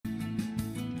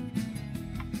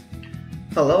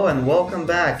Hello and welcome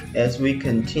back as we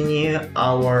continue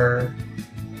our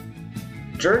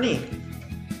journey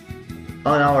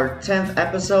on our 10th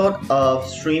episode of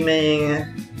streaming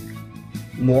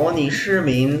模拟市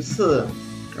民4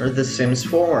 or The Sims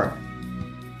 4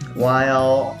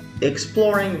 while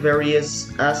exploring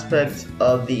various aspects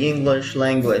of the English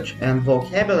language and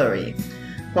vocabulary.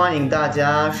 欢迎大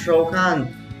家收看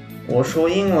我说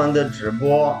英文的直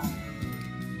播。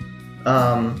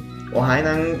我还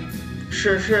能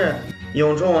试试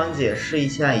用中文解释一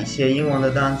下一些英文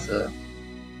的单词。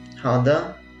好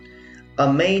的。A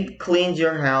maid cleaned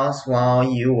your house while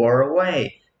you were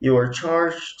away. You were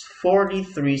charged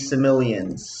 43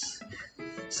 simoleons.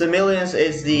 Simoleons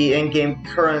is the in-game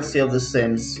currency of The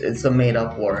Sims. It's a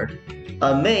made-up word.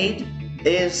 A maid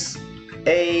is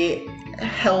a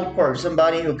helper,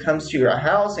 somebody who comes to your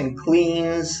house and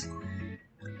cleans.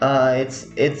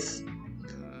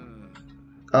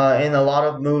 In a lot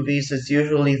of movies, it's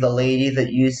usually the lady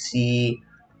that you see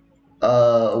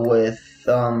with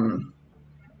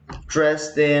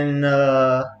dressed in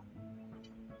no,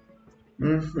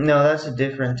 that's a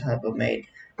different type of maid.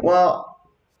 Well,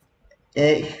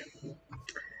 in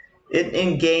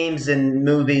games and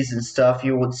movies and stuff,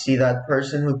 you would see that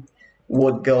person who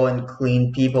would go and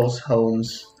clean people's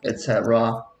homes,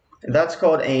 etc. That's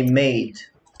called a maid.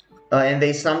 And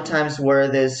they sometimes wear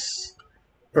this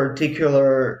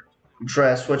particular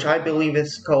dress, which I believe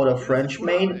is called a French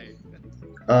maid,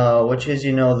 which is,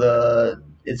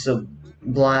 it's a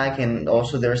black and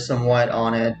also there's some white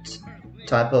on it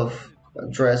type of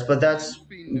dress, but that's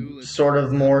sort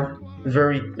of more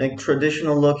very like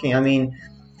traditional looking. I mean,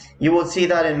 you will see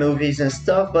that in movies and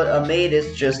stuff, but a maid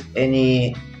is just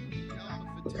any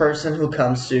person who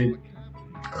comes to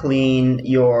clean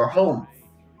your home.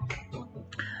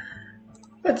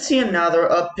 Let's see another,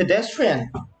 a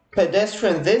pedestrian.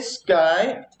 Pedestrian, this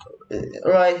guy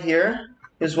right here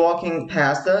who's walking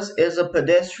past us is a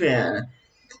pedestrian.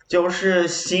 就是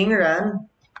行人.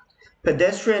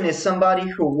 Pedestrian is somebody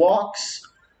who walks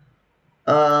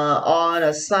on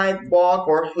a sidewalk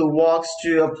or who walks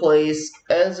to a place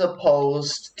as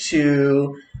opposed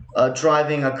to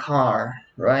driving a car,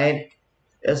 right?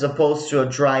 As opposed to a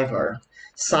driver.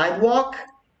 Sidewalk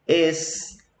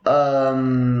is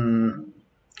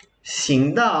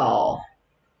行道，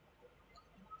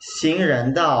行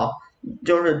人道，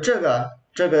就是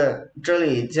这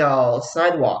里叫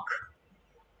sidewalk。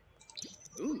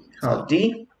好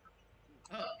的。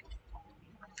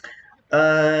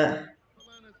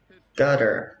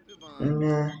Gutter.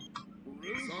 You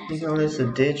know it's a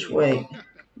ditch. Wait,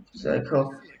 is that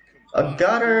called a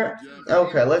gutter?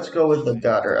 Okay, let's go with the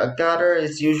gutter. A gutter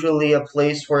is usually a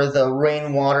place where the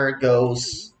rainwater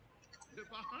goes.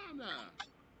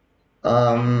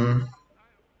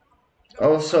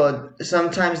 Also,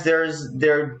 sometimes there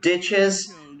are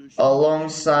ditches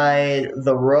alongside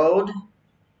the road,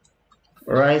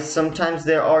 right? Sometimes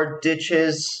there are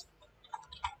ditches,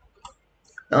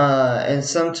 and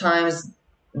sometimes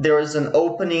there is an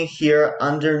opening here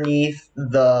underneath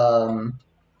the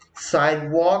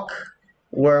sidewalk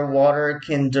where water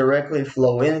can directly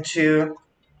flow into.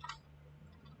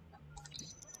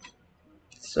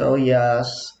 So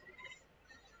yes.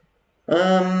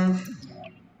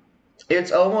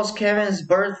 It's almost Kevin's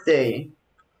birthday.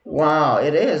 Wow,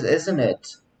 it is, isn't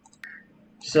it?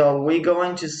 So we're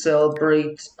going to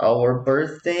celebrate our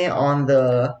birthday on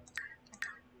the,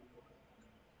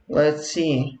 let's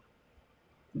see,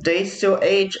 days to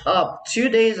age up. 2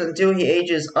 days until he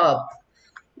ages up.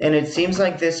 And it seems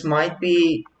like this might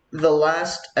be the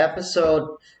last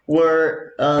episode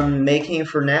we're making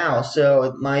for now. So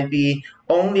it might be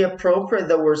only appropriate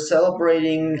that we're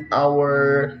celebrating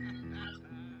our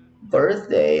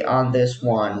birthday on this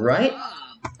one, right?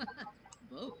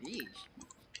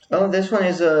 Oh, this one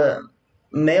is a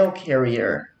mail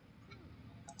carrier.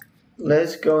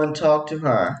 Let's go and talk to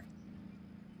her.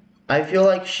 I feel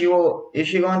like is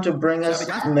she going to bring us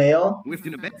mail?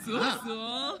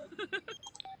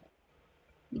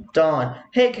 Dawn.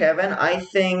 Hey Kevin, I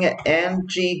think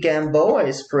Angie Gamboa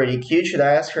is pretty cute. Should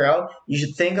I ask her out? You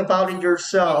should think about it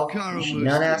yourself. You should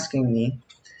not asking me.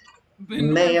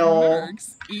 Mail.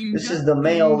 This is the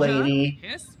mail lady.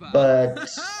 But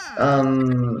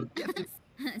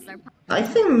I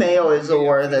think mail is a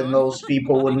word that most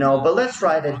people would know, but let's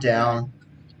write it down.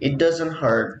 It doesn't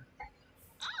hurt.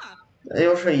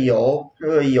 又是邮，这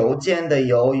个邮件的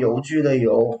邮，邮局的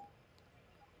邮。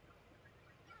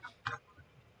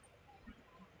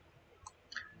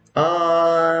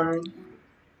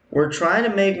We're trying to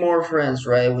make more friends,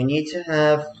 right? We need to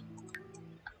have,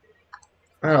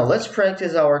 I don't know, let's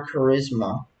practice our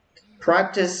charisma.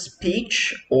 Practice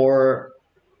speech or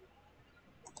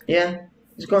Yeah,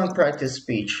 let's go and practice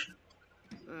speech.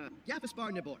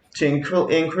 To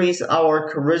increase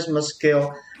our charisma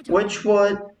skill, which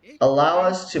would allow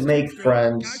us to make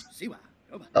friends,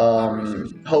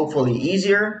 hopefully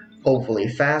easier, hopefully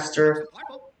faster.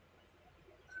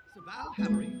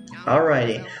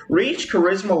 Alrighty, reach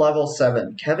charisma level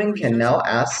 7. Kevin can now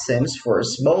ask Sims for a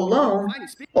small loan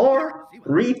or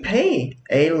repay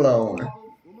a loan.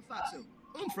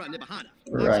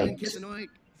 Right.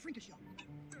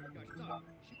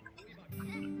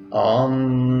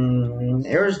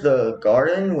 Here's the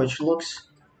garden, which looks,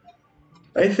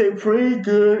 I think, pretty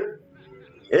good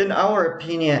in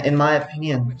my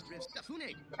opinion.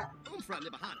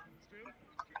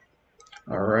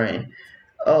 Alright.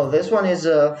 Oh, this one is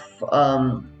it's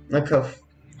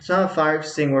not a fire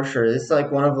extinguisher. It's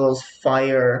like one of those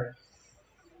fire.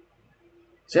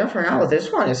 See, I forgot what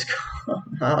this one is called.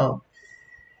 Oh,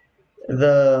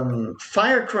 the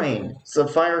fire crane. It's a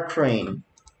fire crane,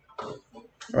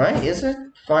 right? Is it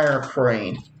fire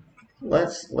crane?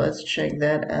 Let's check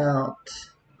that out.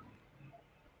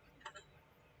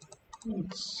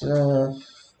 It's is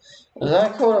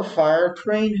that called a fire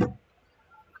crane?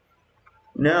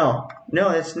 No,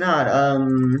 it's not.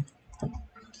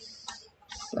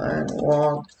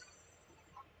 Sidewalk.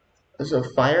 It's a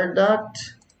fire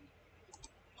duct.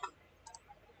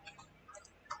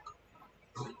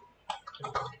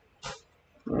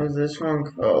 What is this one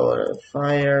called? A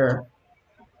fire.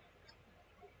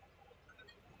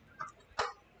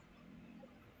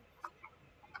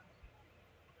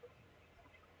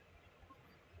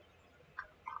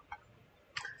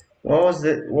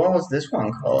 What was this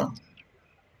one called?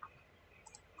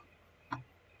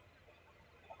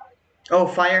 Oh,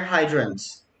 fire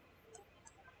hydrants.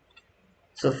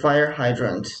 It's a fire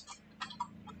hydrant.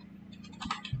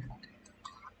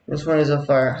 This one is a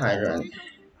fire hydrant.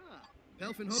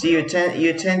 See, you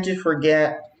tend to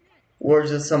forget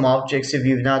words of some objects if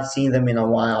you've not seen them in a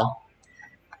while.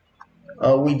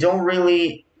 We don't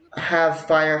really have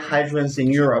fire hydrants in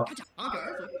Europe,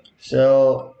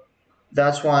 so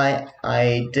that's why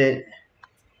I tend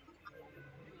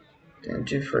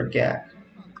to forget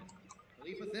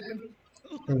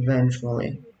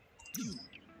eventually.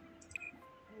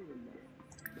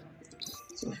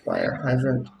 It's a fire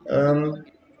hydrant.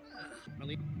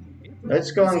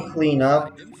 Let's go and clean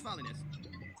up,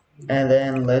 and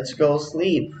then let's go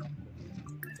sleep.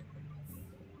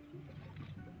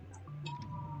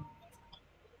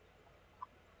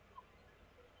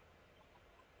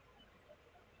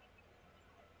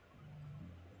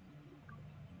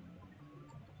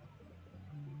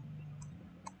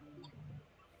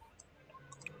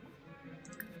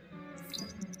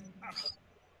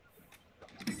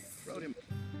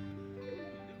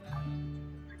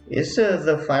 It says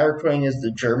the fire crane is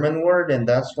the German word, and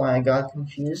that's why I got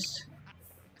confused.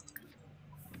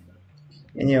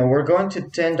 And we're going to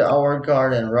tend our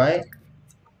garden, right?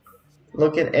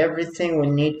 Look at everything we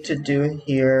need to do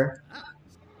here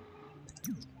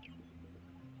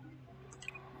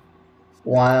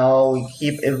while we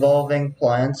keep evolving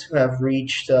plants who have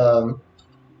reached the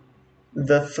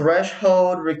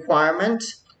threshold requirement.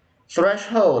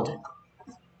 Threshold.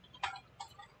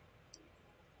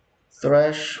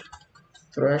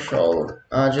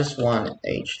 Just one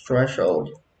H.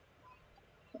 Threshold.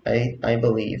 I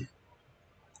believe.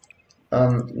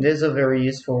 This is a very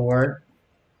useful word.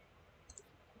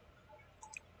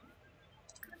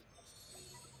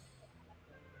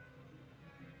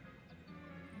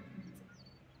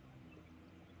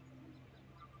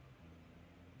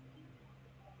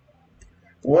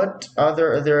 What are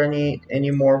there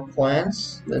any more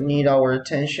plants that need our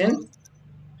attention?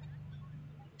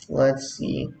 Let's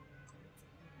see.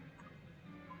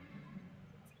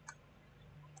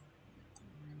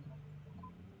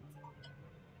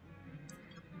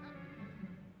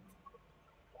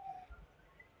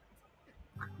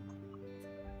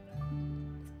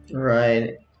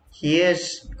 Right. He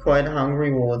is quite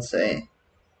hungry, we would say.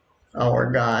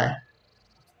 Our guy.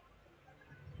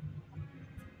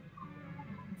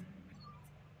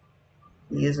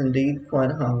 He is indeed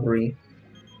quite hungry.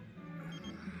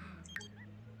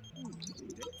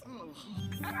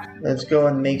 Let's go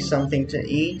and make something to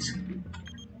eat.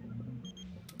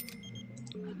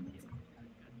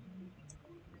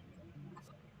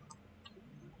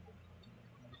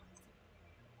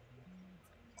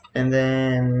 And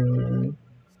then...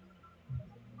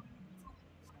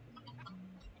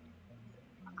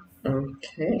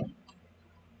 Okay.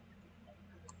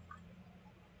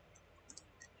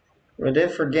 We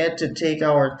did forget to take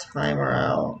our timer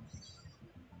out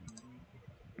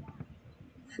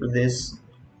for this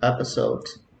episode.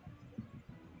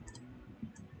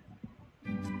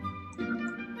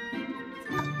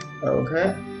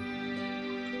 Okay.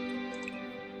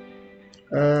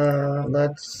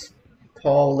 Let's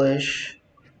Polish,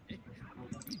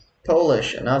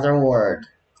 another word.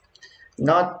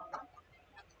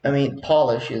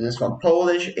 Polish is this one.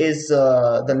 Polish is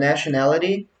the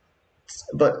nationality,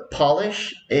 but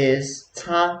Polish is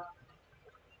它，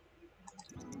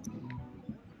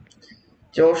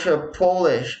就是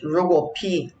Polish。如果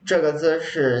P 这个字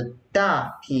是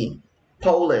大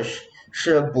P，Polish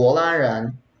是波兰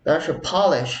人，但是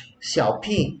Polish 小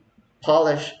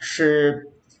P，Polish 是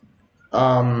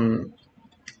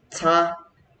擦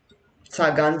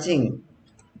干净。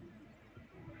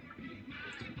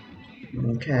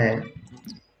Okay.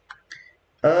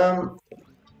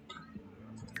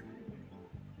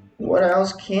 What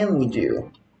else can we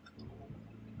do?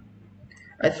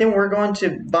 I think we're going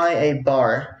to buy a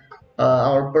bar.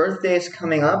 Our birthday is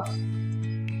coming up,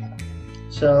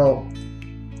 so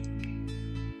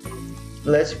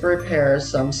let's prepare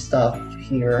some stuff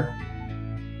here.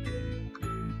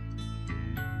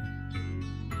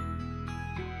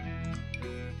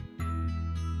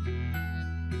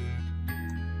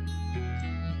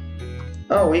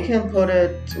 Oh, we can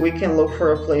look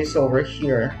for a place over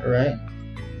here, right?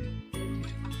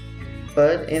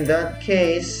 But in that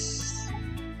case,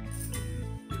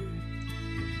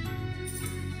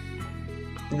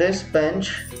 this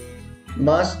bench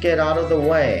must get out of the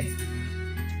way.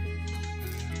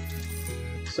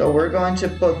 So we're going to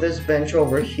put this bench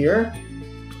over here,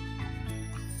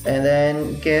 and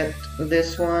then get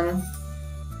this one.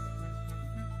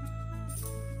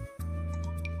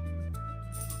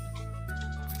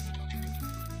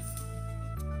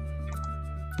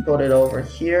 Put it over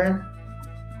here.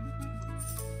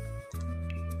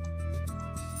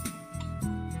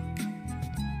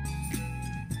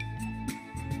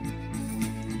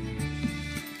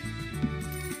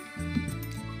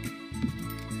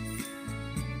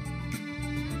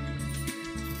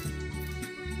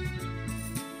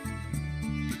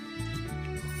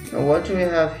 And what do we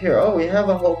have here? Oh, we have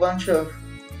a whole bunch of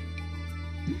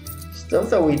stuff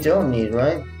that we don't need,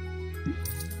 right?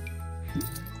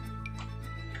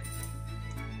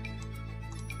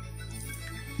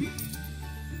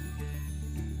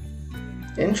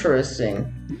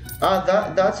 Interesting.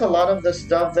 That's a lot of the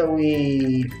stuff that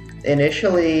we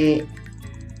initially...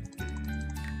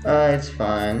 it's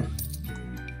fine.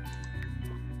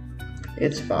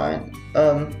 It's fine.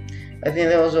 I think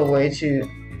there was a way to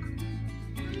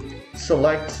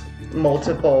select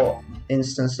multiple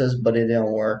instances, but it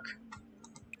didn't work.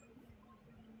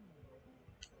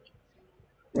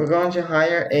 We're going to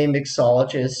hire a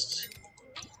mixologist,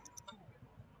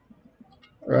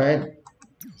 right?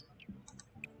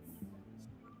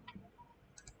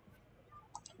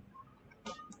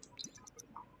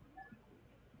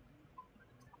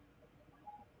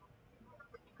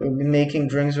 We'll be making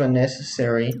drinks when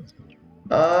necessary.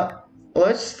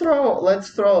 Let's throw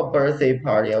a birthday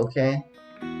party, okay?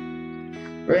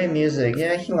 Great music.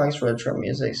 Yeah, he likes retro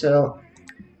music. So,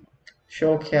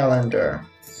 show calendar.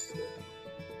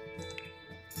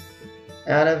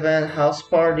 Add event, house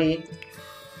party,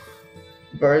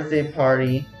 birthday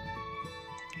party.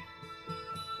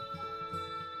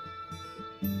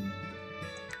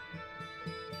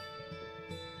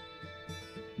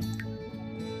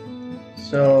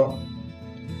 So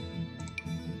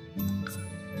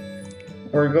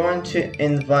we're going to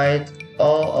invite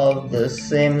all of the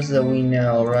Sims that we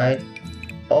know, right?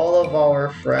 All of our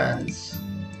friends.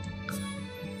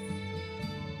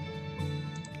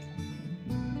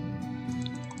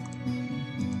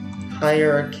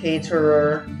 Hire a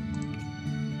caterer.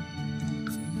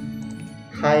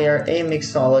 Hire a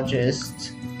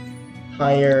mixologist.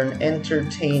 Hire an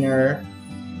entertainer.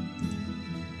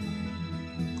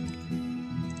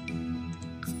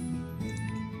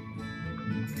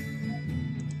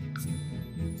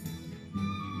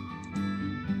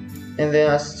 And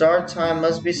then a start time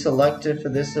must be selected for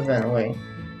this event. Wait.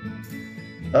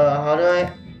 How do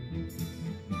I...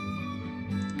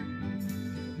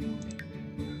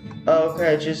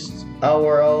 Okay, just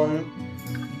our own...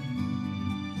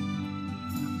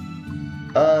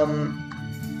 I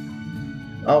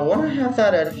want to have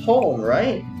that at home,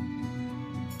 right?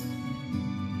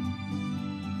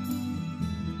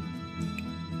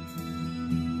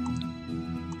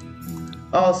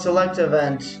 Oh, select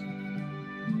event.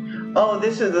 Oh,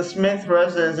 this is the Smith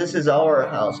residence. This is our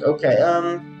house. Okay,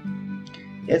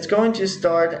 it's going to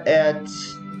start at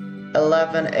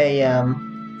 11 a.m.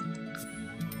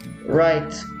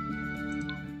 Right.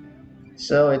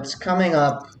 So it's coming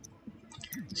up.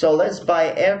 So let's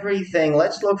buy everything.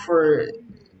 Let's look for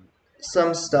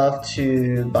some stuff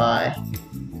to buy.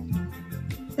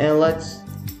 And let's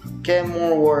get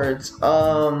more words.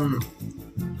 Oh,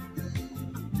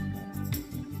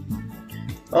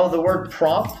 the word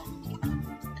prop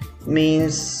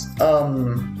means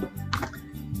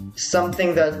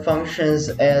something that functions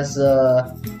as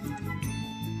a...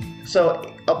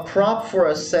 So a prop for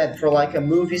a set, for like a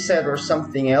movie set or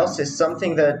something else, is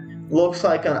something that looks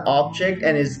like an object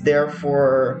and is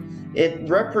therefore... It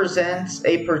represents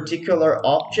a particular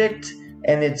object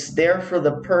and it's there for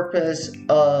the purpose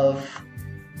of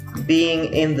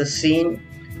being in the scene.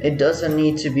 It doesn't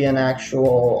need to be an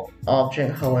actual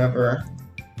object, however.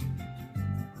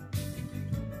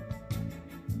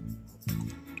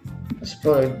 Let's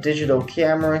put a digital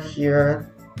camera here.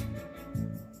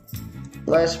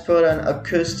 Let's put an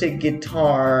acoustic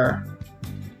guitar.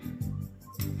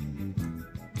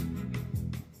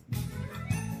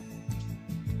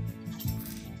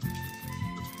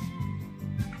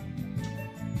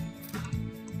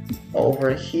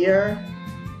 Over here.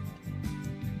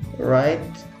 Right?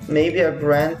 Maybe a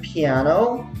grand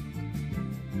piano.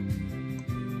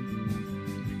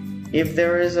 If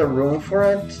there is a room for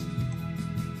it.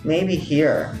 Maybe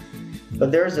here.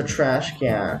 But there's a trash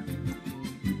can.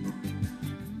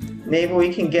 Maybe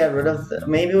we can get rid of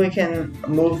maybe we can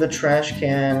move the trash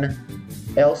can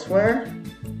elsewhere,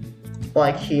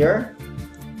 like here,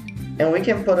 and we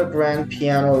can put a grand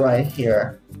piano right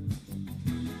here.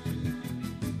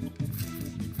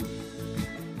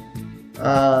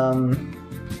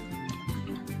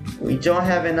 We don't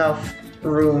have enough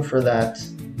room for that.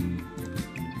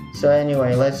 So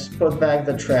anyway, let's put back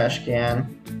the trash can.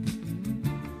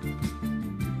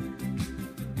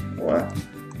 What?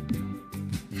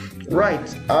 Right,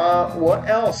 what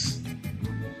else?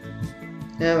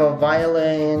 We have a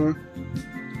violin,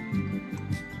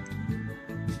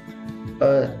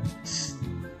 a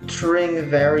string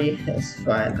it's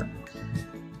fine.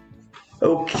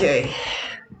 Okay.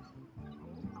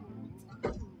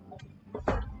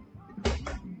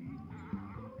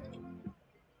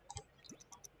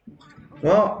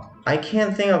 Well, I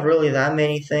can't think of really that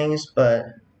many things, but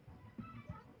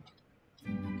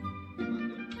I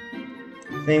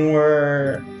think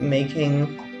we're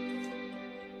making...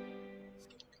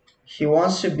 He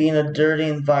wants to be in a dirty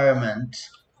environment.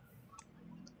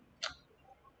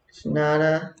 It's not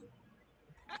a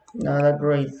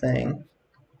great thing.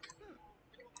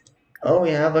 Oh, we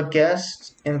have a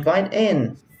guest. Invite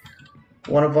in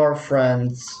one of our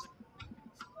friends.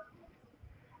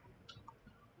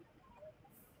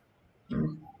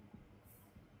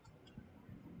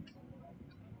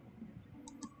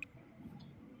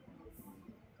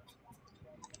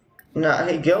 No,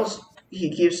 he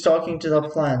keeps talking to the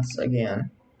plants again.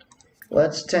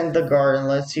 Let's tend the garden.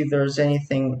 Let's see if there's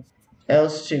anything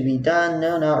else to be done.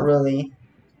 No, not really.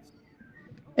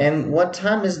 And what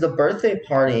time is the birthday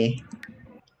party?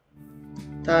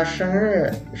 他生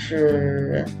日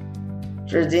是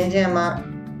今天吗？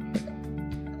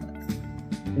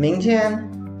明天？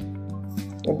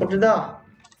我不知道。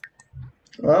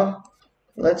Well,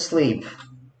 let's sleep.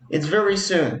 It's very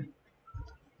soon.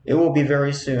 It will be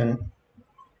very soon.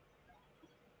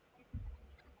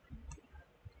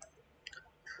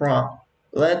 Prop.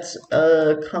 Let's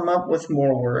come up with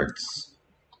more words.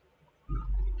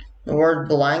 The word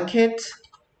blanket.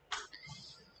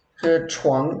 是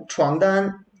床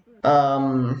单.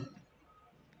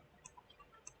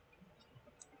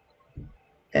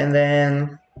 And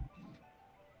then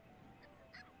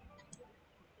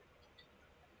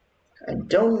I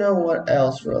don't know what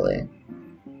else really.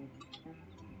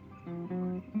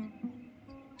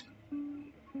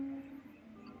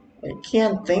 I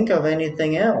can't think of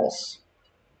anything else.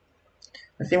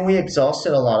 I think we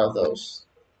exhausted a lot of those.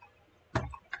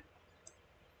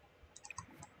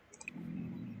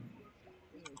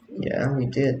 Yeah, we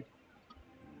did.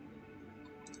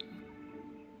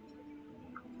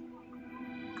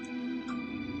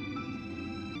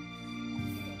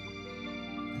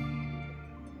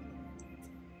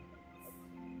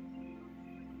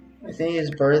 I think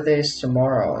his birthday is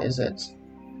tomorrow, is it?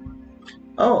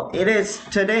 Oh, it is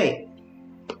today.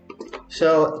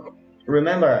 So,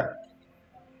 remember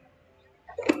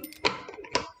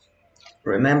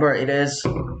it is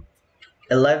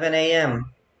 11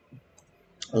 a.m.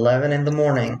 11 in the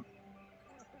morning.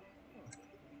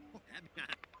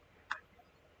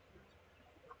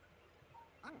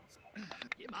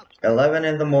 "11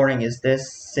 in the morning is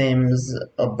this Sims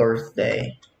a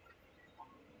birthday?"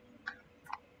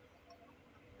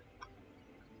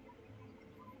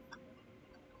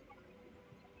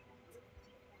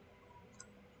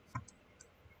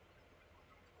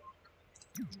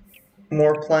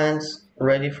 More plants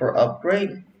ready for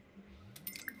upgrade.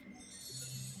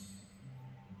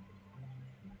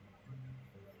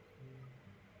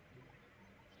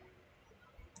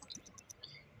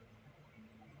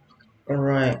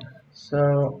 Alright,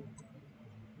 so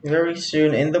very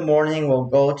soon in the morning we'll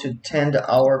go to tend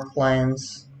our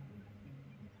plants.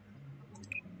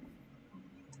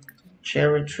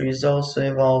 Cherry tree is also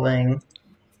evolving.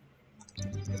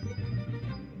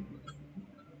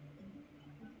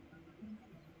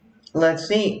 Let's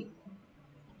see.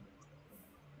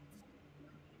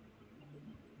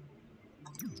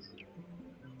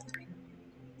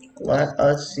 Let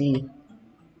us see.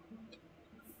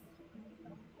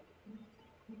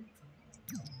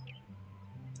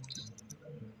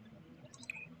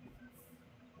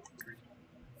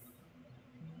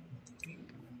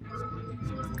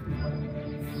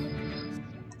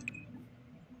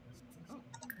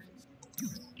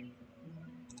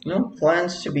 No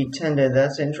plants to be tended,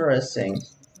 that's interesting.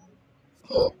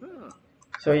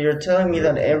 So you're telling me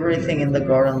that everything in the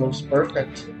garden looks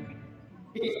perfect.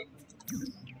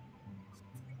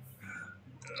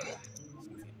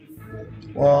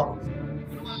 Well,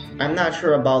 I'm not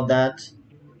sure about that,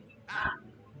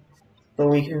 but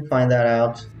we can find that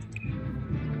out.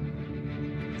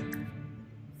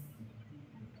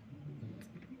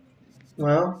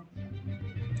 Well,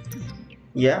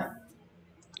 yeah,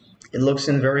 it looks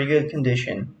in very good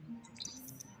condition.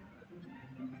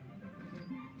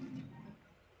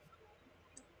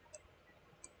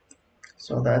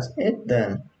 So that's it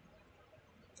then.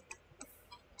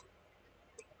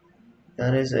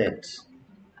 That is it.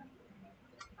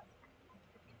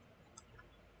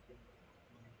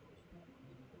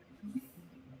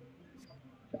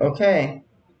 Okay.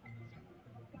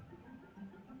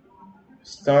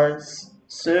 Starts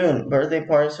soon. Birthday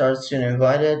party starts soon.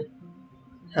 Invited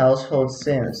household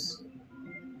Sims.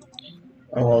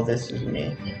 Oh well, this is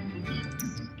me.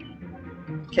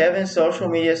 Kevin's social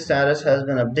media status has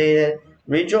been updated.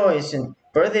 Rejoice!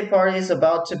 Birthday party is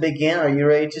about to begin. Are you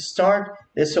ready to start?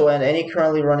 This will end any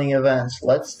currently running events.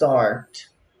 Let's start.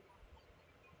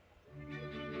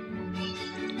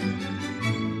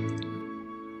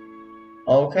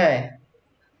 Okay.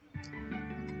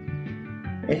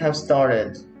 We have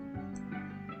started.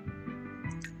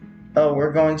 Oh,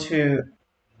 we're going to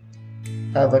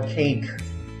have a cake.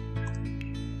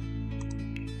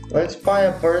 Let's buy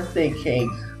a birthday cake,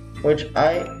 which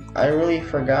I really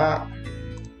forgot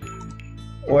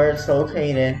where it's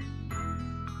located.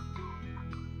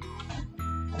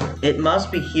 It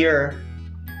must be here.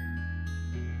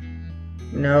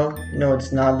 No,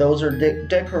 it's not. Those are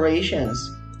decorations.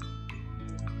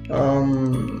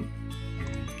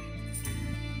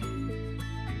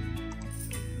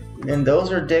 And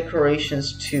those are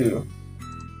decorations too.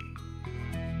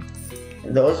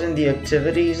 Those in the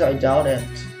activities, I doubt it.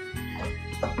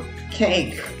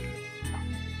 Cake.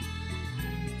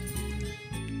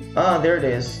 Ah, there it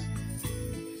is.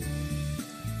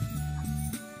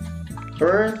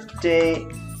 Birthday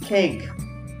cake.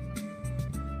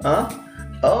 Huh?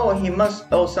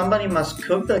 Oh, somebody must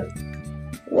cook the...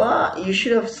 What? You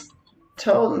should have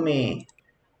told me.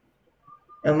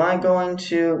 Am I going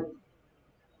to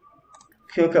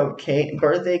cook a cake,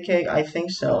 birthday cake? I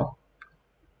think so.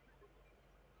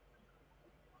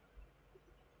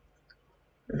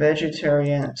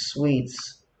 Vegetarian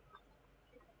sweets.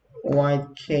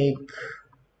 White cake.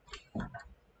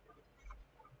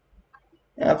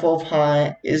 Apple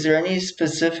pie. Is there any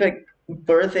specific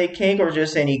birthday cake or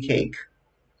just any cake?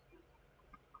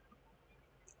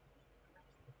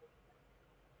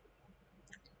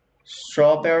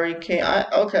 Strawberry cake.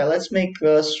 Okay, let's make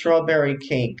a strawberry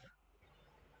cake.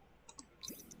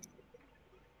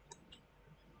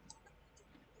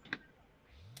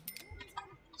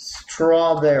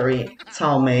 Strawberry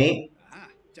草莓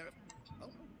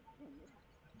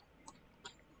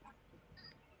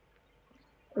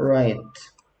Right.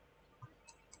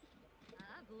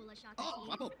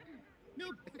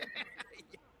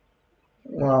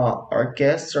 Wow, our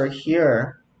guests are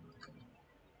here.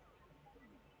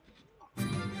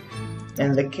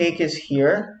 And the cake is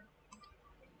here.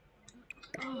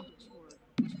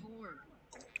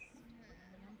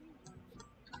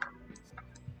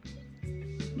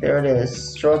 There it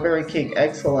is. Strawberry cake,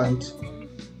 excellent.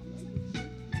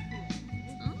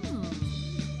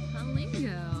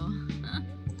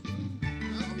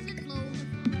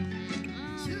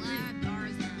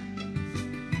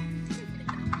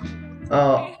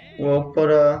 We'll put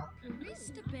a...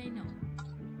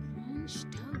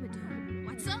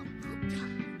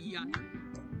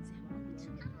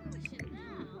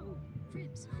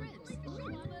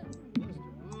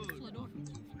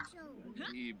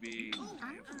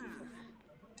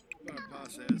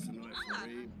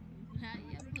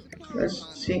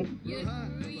 Let's see.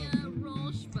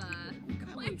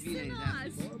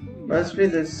 Must be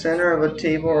the center of a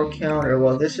table or counter.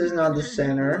 Well, this is not the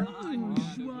center.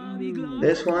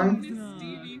 This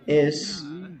one is...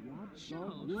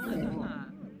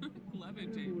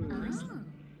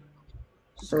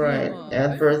 Right,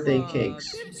 add birthday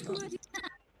cakes.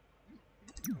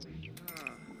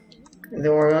 And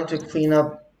then we're going to clean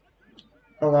up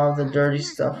a lot of the dirty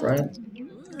stuff, right?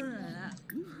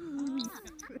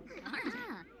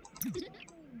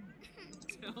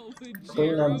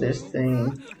 Clean up this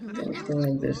thing.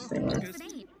 Clean up this thing.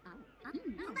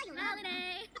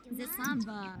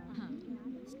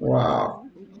 Wow.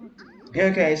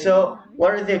 Okay, so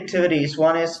what are the activities?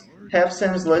 One is have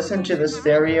Sims listen to the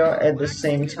stereo at the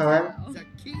same time.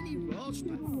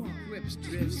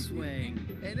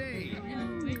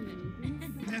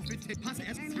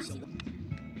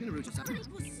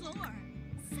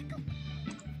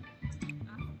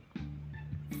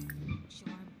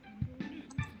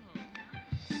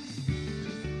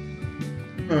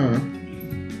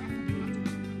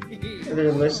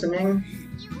 They're listening.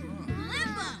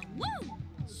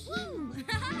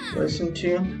 Listen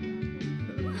to.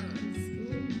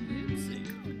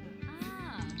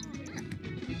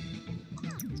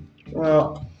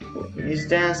 Well, he's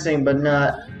dancing, but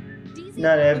not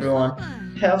everyone.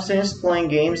 Have Sims playing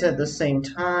games at the same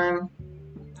time.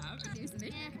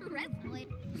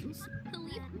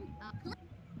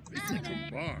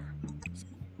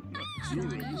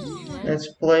 Let's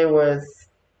play with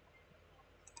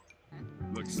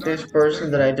this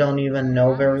person that I don't even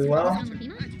know very well.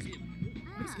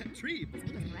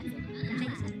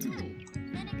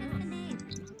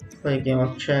 Play a game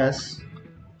of chess.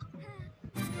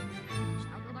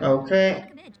 Okay.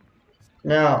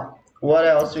 Now, what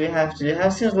else do we have to do?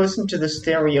 Have Sims listen to the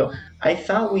stereo. I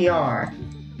thought we are.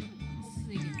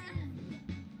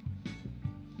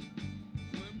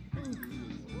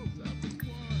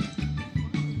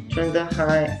 Turn the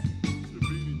high.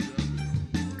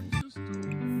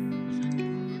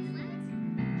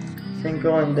 Then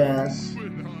go and dance.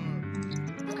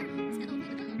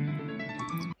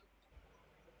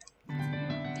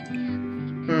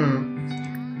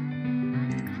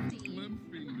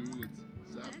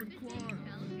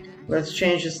 Let's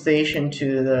change the station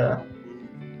to the...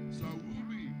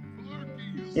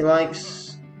 He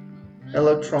likes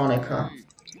electronica.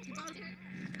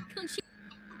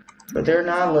 But they're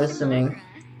not listening.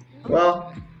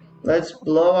 Well, let's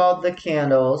blow out the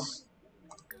candles.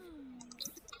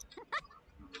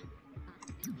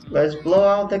 Let's blow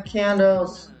out the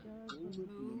candles.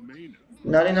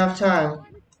 Not enough time.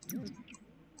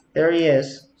 There he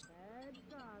is.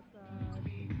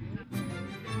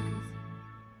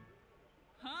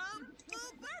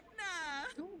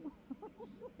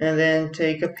 And then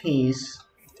take a piece.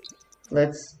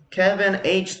 Let's... Kevin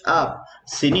aged up.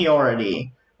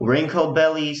 Seniority. Wrinkled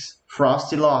bellies.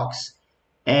 Frosty locks.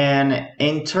 And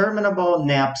interminable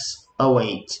naps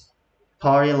await.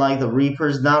 Party like the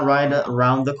Reaper's not right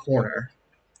around the corner.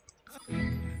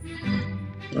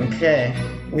 Okay.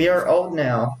 We are old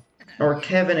now. Or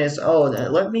Kevin is old.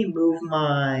 Let me move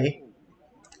my...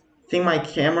 I think my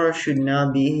camera should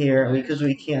not be here because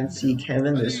we can't see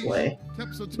Kevin this way.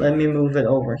 Let me move it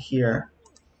over here.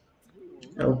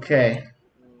 Okay.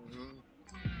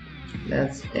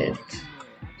 That's it.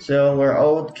 So we're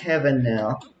old Kevin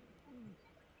now.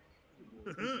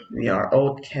 We are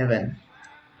old Kevin.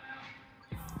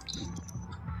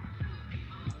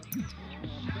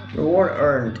 Reward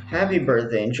earned. Happy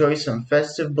birthday. Enjoy some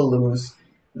festive balloons.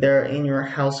 They're in your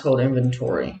household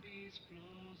inventory.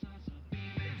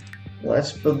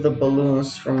 Let's put the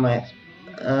balloons from my...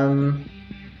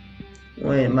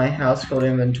 Wait, my household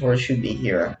inventory should be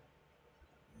here.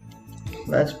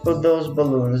 Let's put those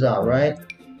balloons out, right?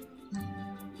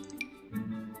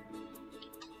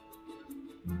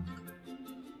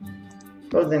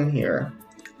 Put them here.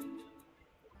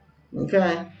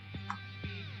 Okay.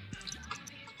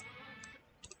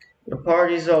 The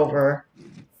party's over.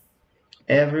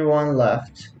 Everyone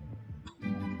left.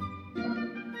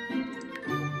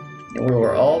 And we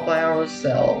were all by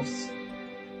ourselves.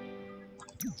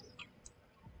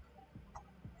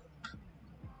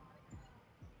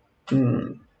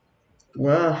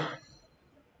 Well,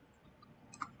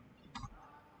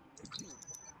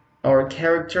 our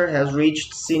character has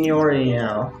reached seniority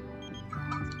now.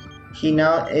 He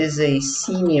now is a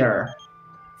senior.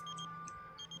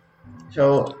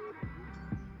 So,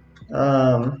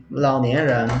 老年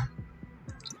人.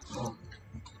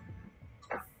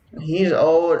 He's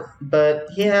old, but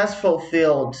he has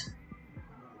fulfilled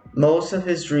most of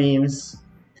his dreams,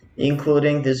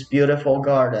 including this beautiful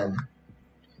garden.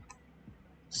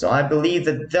 So I believe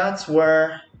that that's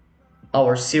where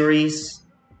our series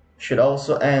should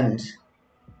also end.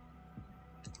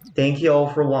 Thank you all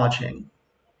for watching.